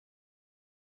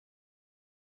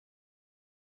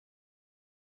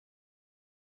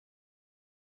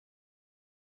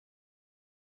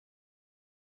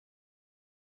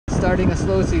starting a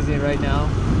slow season right now.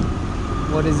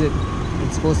 What is it?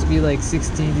 It's supposed to be like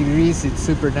 16 degrees. It's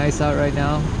super nice out right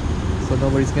now, so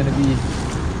nobody's gonna be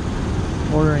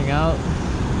ordering out.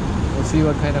 We'll see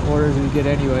what kind of orders we get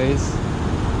anyways.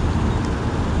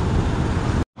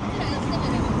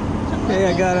 Okay,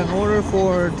 I got an order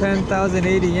for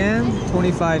 10,080 yen,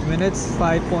 25 minutes,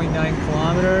 5.9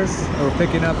 kilometers. We're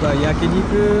picking up a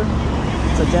yakiniku.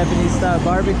 It's a Japanese style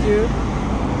barbecue.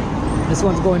 This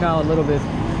one's going out a little bit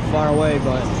far away,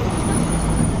 but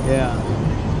yeah.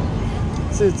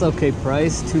 So it's okay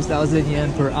price, 2,000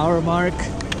 yen per hour mark.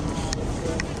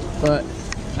 But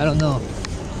I don't know.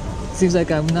 Seems like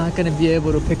I'm not gonna be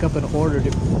able to pick up an order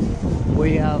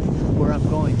way out where I'm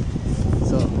going.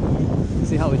 So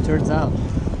see how it turns out.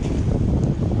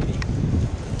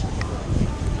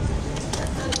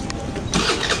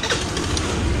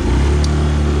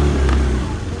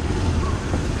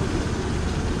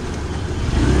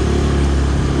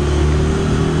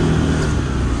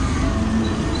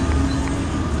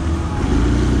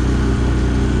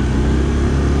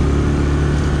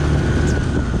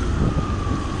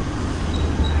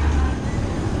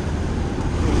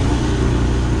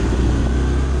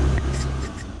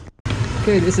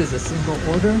 Okay, this is a single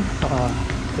order,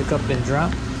 pick up and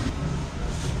drop.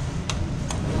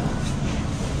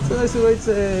 So this weight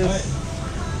says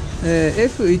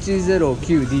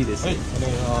F109D です。はい、お願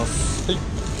いします。はい。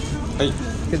はい。受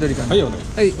け取りかな。はい、お願い。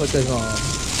はい、お願いします。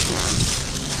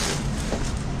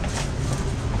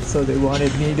So they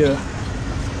wanted me to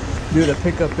do the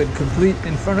pickup and complete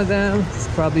in front of them. It's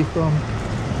probably from,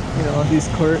 you know, these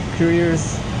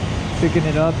couriers picking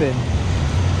it up and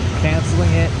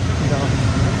canceling it, you know,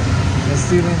 and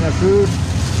stealing their food.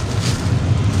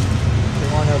 They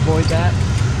want to avoid that,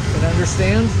 and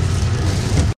understand.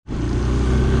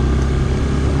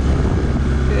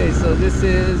 Okay, so this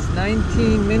is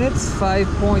 19 minutes,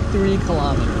 5.3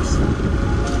 kilometers.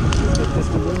 Let's get this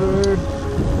delivered.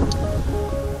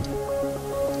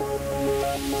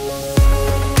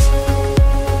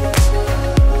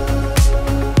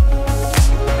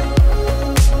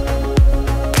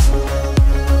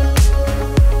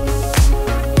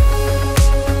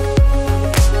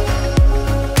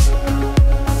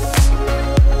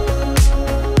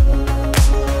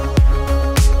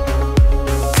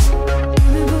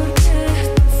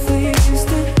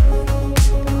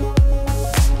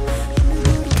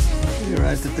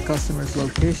 At the customer's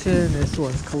location. This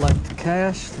one's collect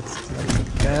cash. Let's collect the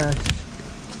cash.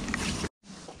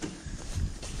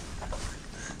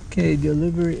 Okay,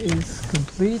 delivery is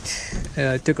complete.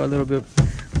 I took a little bit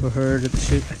for her. I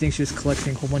think she was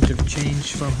collecting a whole bunch of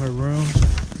change from her room.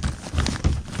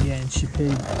 Yeah, and she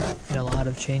paid a lot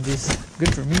of changes.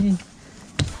 Good for me.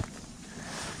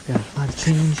 Got a lot of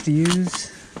change to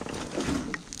use.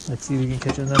 Let's see if we can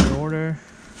catch another order.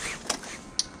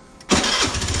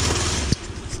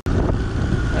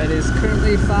 It is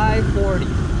currently 5:40,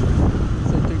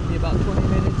 so it took me about 20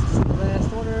 minutes to see the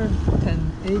last order.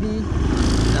 1080,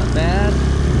 not bad,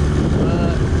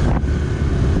 but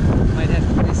might have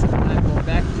to waste some time going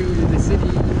back to the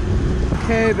city.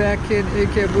 Okay, back in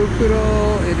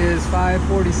Ikebukuro, it is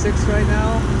 5:46 right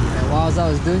now, and while I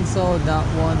was doing so, not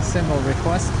one single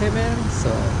request came in,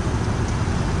 so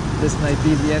this might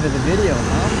be the end of the video,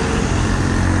 huh?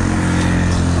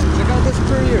 Check out this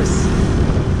Prius.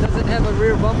 Doesn't have a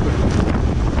rear bumper.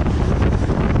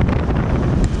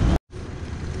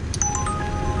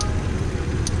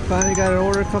 Finally got an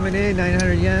order coming in,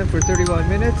 900 yen for 31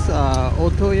 minutes.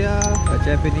 Otoya, a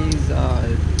Japanese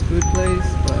food place,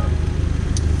 but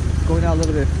it's going out a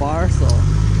little bit far, so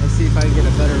let's see if I can get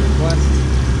a better request.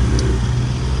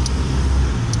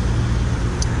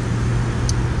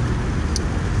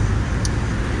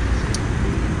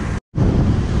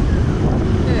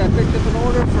 Picked up an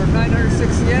order for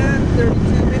 906 yen,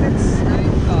 32 minutes,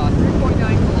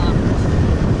 3.9 kilometers.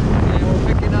 And we're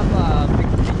picking up Big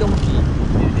Donkey.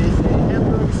 It is a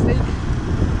hamburger steak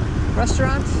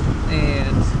restaurant,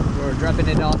 and we're dropping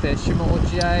it off at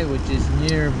Shimoochiai, which is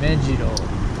near Mejiro.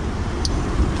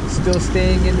 Still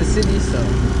staying in the city, so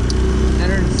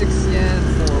 906 yen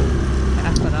for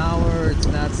half an hour. It's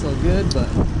not so good, but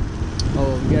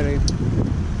oh, we gotta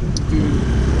do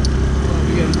what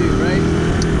we gotta do, right?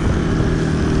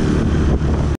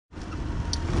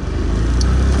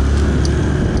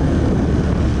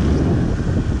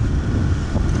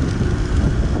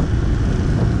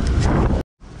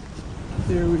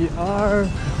 Here we are,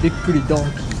 Bikkuri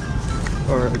Donkey,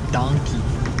 or donkey.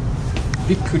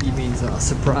 Bikkuri means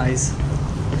surprise.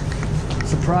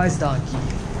 Surprise donkey.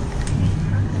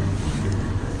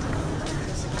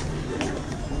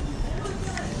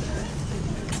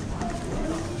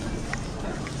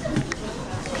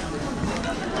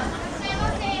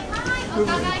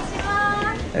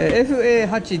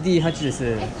 FA8D8 で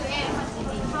す。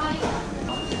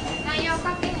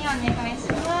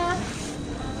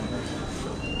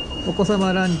お子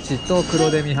様ランチと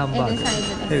黒デミハンバーグ。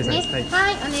L サイズですね。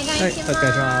はい、お願いします。はい、お願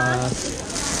いします。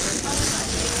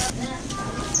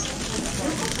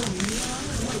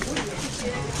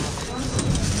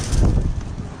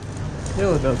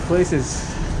Yo, the place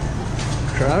is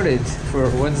crowded for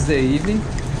Wednesday evening.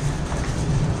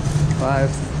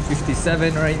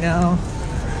 5:57 right now.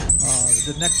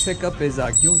 The next pickup is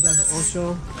Gyoza no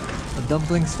Osho, a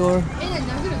dumpling store.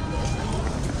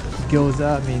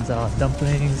 Gyoza means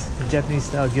dumplings. In Japanese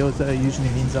style gyoza usually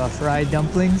means fried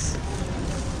dumplings.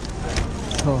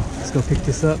 So let's go pick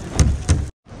this up.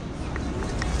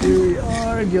 Here we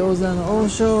are, Gyoza no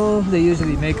Osho. They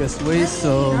usually make us wait,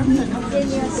 so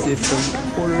let's see if the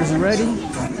order is ready.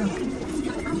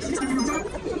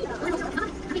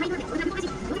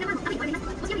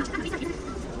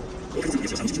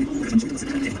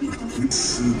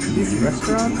 These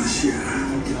restaurants,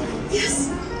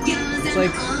 it's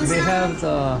like they have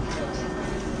the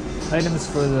items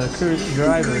for the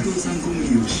drivers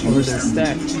over there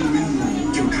stacked.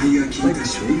 Like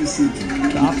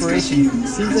the operation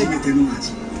seems like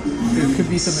there could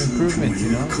be some improvement,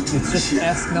 you know? It's just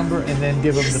ask number and then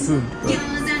give them the food. But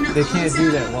they can't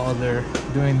do that while they're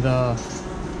doing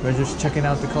they're just checking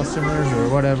out the customers or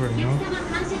whatever, you know?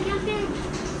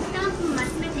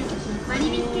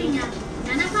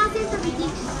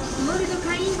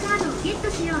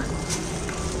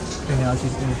 And now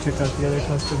she's going to check out the other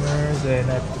customers and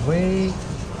I have to wait.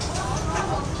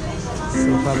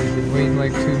 So probably been waiting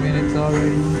like 2 minutes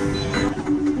already.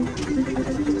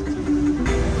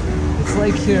 It's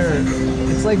like here,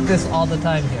 it's like this all the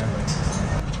time here.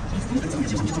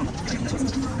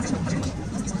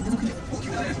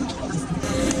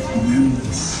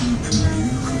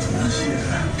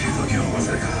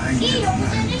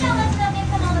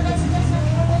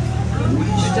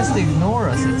 They just ignore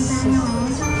us.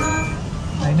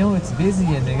 I know it's busy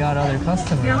and they got other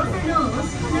customers, but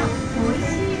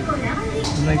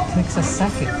it like takes a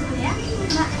second.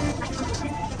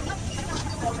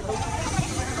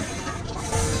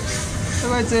 So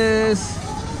what's this?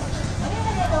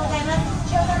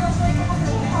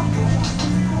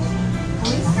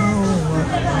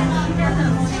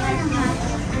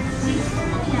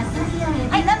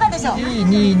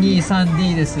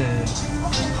 E223D です。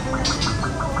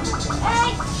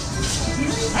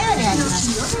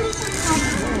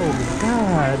Oh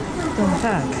God, come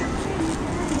back.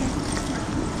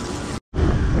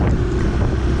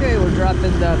 Okay, we're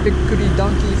dropping the Pikkuri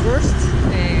Donkey first,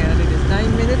 and it is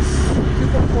 9 minutes,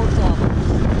 2.4 kilometers.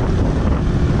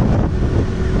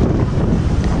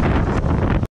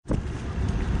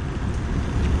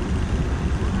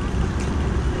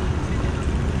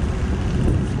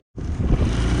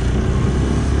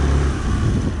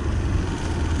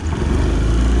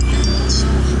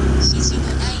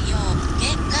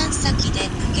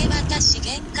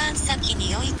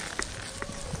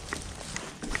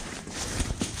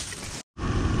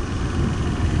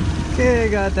 Okay, I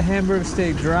got the hamburger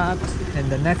steak dropped, and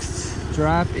the next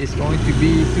drop is going to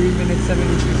be 3 minutes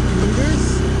 76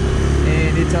 meters,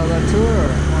 and it's a La Tour,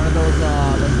 one of those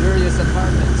luxurious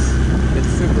apartments. It's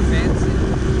super fancy.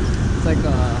 It's like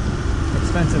a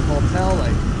expensive hotel,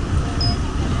 like.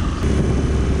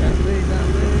 That way.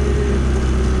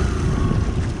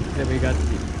 Then we got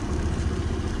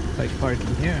like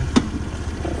parking here,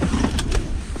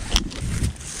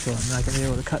 so I'm not gonna be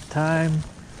able to cut time.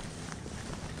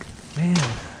 Man,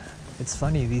 it's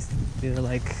funny, they're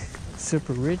like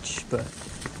super rich, but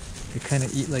they kind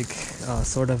of eat like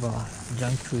sort of a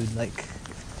junk food like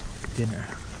dinner.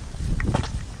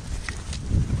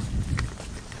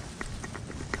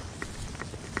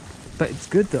 But it's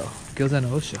good though, Gyoza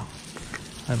no Osho.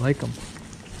 I like them.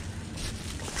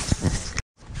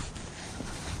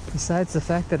 Besides the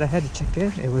fact that I had to check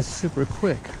in, it was super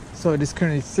quick. So it is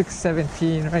currently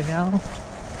 6:17 right now.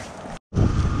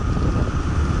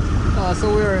 So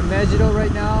we're in Mejido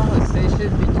right now, a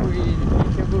station between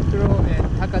Ikebukuro and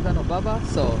Takada no Baba.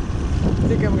 So I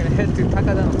think I'm gonna head to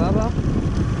Takada no Baba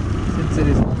since it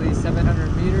is only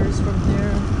 700 meters from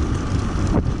here.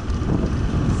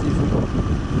 Let's see if we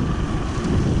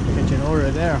can catch an order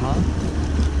there, huh?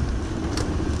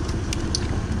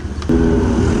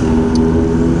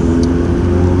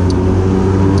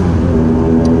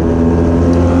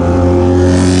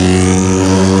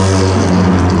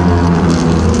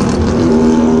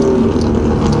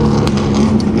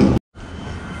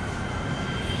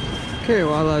 Okay,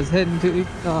 well while I was heading to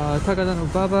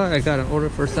Takananobaba, I got an order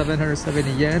for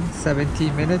 770 yen,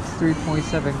 17 minutes,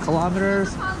 3.7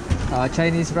 kilometers.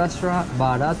 Chinese restaurant,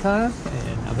 Marata,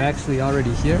 and I'm actually already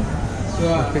here.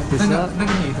 I'll pick this up.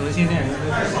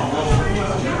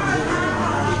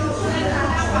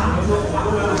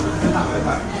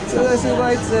 TELESIN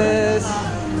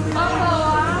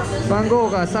番号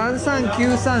が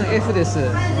3393F です。お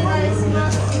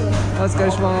疲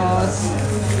れします。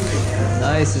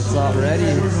Nice, it's all ready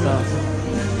and stuff.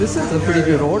 This is a pretty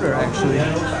good order actually.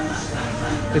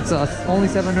 It's only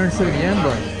 770 yen,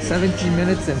 but 17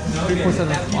 minutes and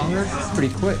 3.7 kilometers. It's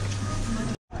pretty quick.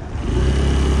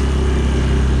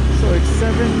 So it's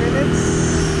 7 minutes.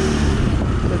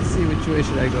 Let's see which way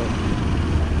should I go.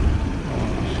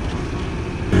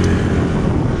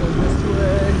 Go this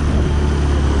way.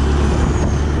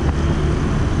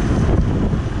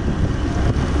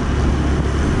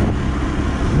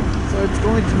 So it's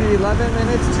going to be 11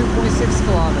 minutes, 2.6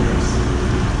 kilometers.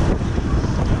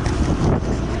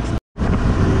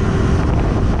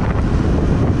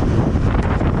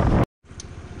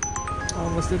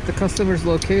 Almost at the customer's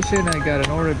location. I got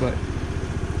an order, but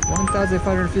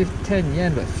 1,510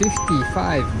 yen, but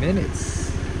 55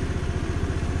 minutes.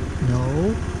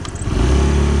 No.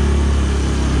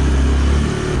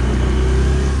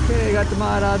 Okay, I got the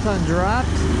marathon dropped.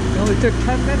 It only took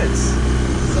 10 minutes.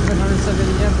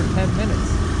 770 yen for 10 minutes.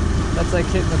 That's like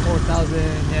hitting the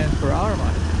 4,000 yen per hour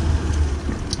mark.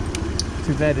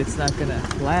 Too bad it's not gonna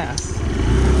last.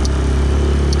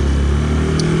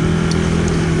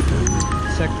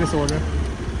 Check this order.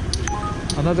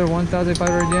 Another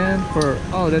 1,500 yen for,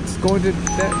 oh, that's going to,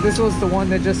 this was the one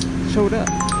that just showed up.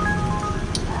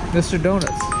 Mr.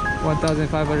 Donuts,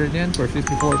 1,500 yen for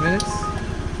 54 minutes.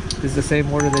 This is the same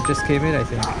order that just came in, I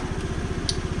think.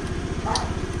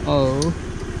 Oh,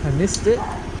 I missed it. So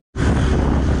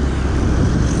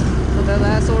that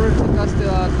last order took us to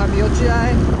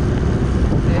Kamiochiai,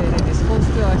 and it is close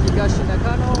to Higashi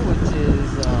Nakano, which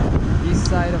is east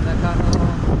side of Nakano,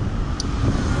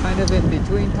 kind of in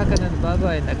between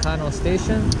Takananobaba and Nakano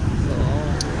Station. So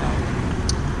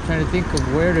I'm trying to think of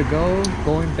where to go.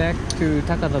 Going back to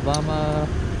Takanobaba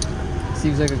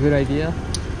seems like a good idea,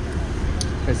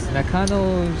 because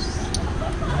Nakano's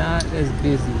not as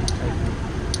busy, I think.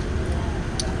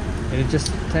 And it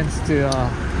just tends to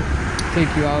take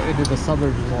you out into the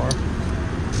suburbs more.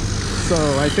 So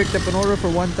I picked up an order for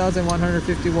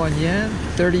 1,151 yen,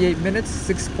 38 minutes,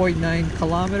 6.9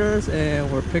 kilometers, and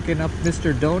we're picking up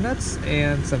Mr. Donuts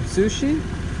and some sushi,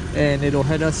 and it'll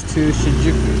head us to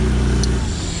Shinjuku.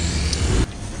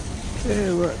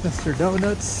 Okay, we're at Mr.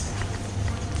 Donuts.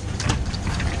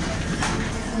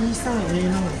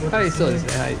 はい、そうです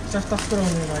ね。はい。じゃあ2袋お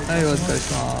願いします。はい、お疲れ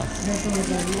します。ありがとうござ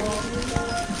います。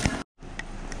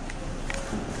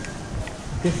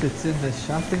I guess it's in the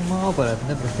shopping mall, but I've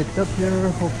never picked up here.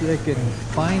 Hopefully I can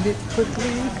find it quickly.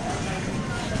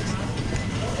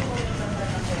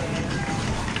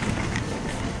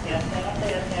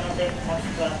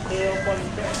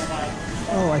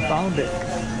 Oh, I found it.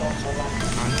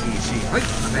 はい、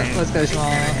お疲れしま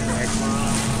す。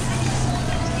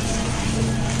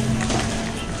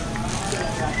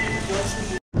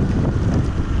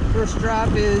 First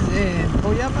drop is in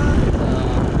Koyama,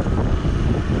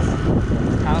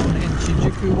 town in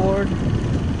Shinjuku Ward.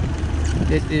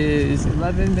 It is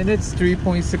 11 minutes,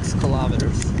 3.6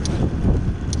 kilometers.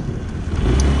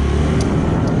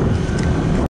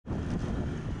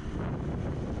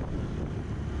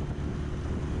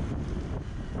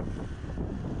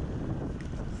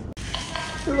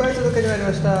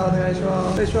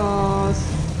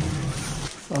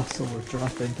 So we're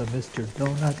dropping to Mr.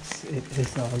 Donuts. It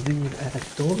is leave at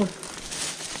door.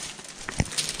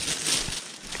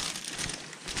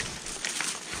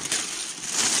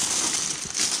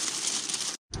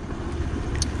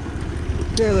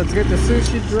 Okay, let's get the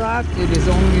sushi dropped. It is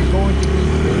only going to be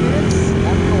 3 minutes,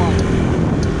 1 kilometer.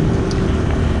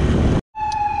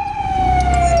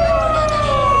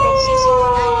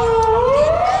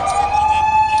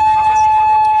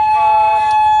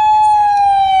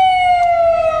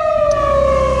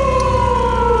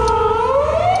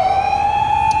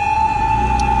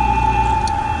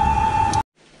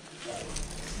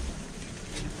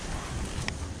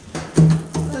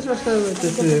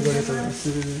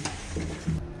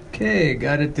 Okay,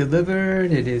 got it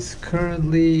delivered. It is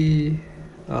currently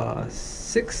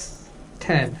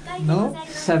 6:10. No,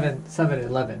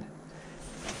 7:11.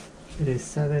 It is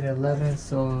 7:11,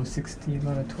 so 16,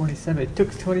 11, 27. It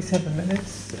took 27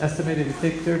 minutes. Estimated to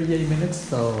take 38 minutes,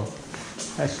 so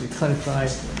actually cut it by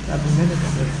 7 minutes.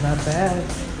 That's not bad.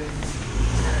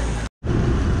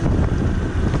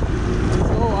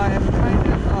 So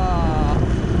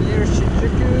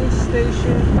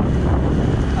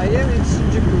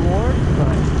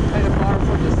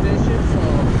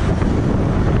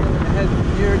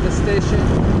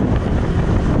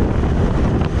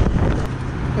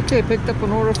Okay, picked up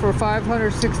an order for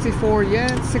 564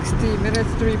 yen, 60 minutes,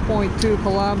 3.2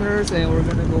 kilometers, and we're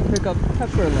gonna go pick up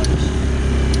pepper lunch.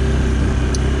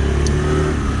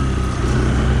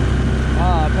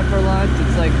 Pepper lunch,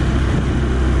 it's like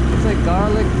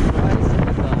garlic rice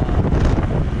with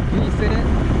beef in it.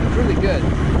 It's really good.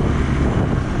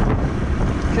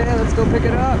 Okay, let's go pick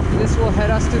it up. This will head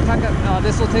us to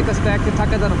this will take us back to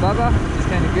Takada no Baba, which is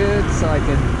kind of good, so I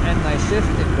can end my shift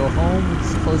and go home.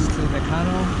 It's close to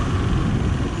Nakano.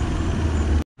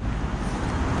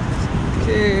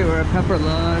 Okay, we're at pepper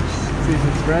lunch. Let's see if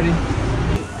it's ready.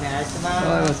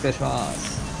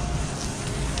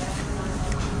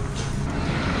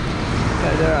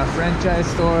 Yeah, they're a franchise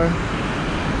store.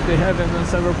 They have them in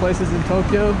several places in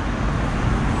Tokyo.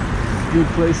 Good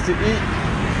place to eat.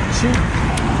 Cheap.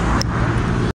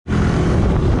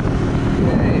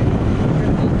 Okay, we're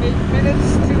gonna be 8 minutes,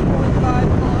 2.5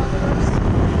 kilometers.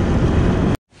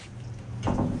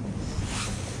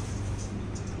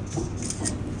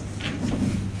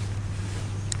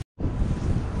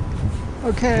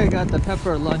 Okay, I got the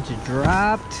pepper lunch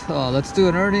dropped. Let's do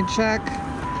an earning check.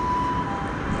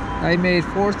 I made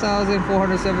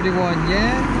 4,471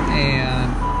 yen,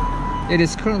 and it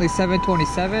is currently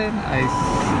 7:27. I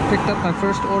picked up my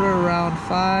first order around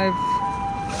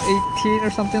 5:18 or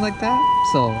something like that.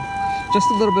 So just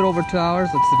a little bit over 2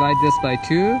 hours. Let's divide this by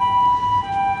 2.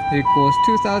 It equals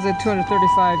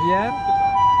 2,235 yen.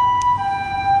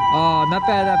 Not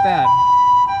bad, not bad.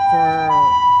 For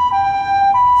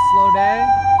slow day,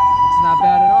 it's not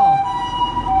bad at all.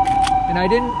 And I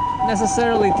didn't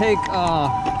necessarily take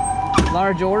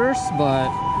large orders,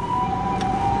 but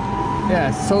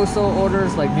yeah, so-so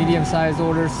orders, like medium-sized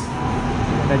orders,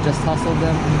 and I just hustled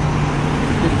them.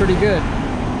 Did pretty good.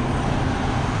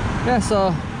 Yeah, so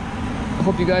I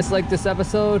hope you guys liked this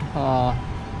episode.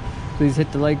 Please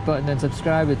hit the like button and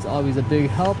subscribe. It's always a big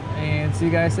help, and see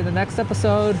you guys in the next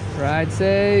episode. Ride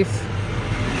safe.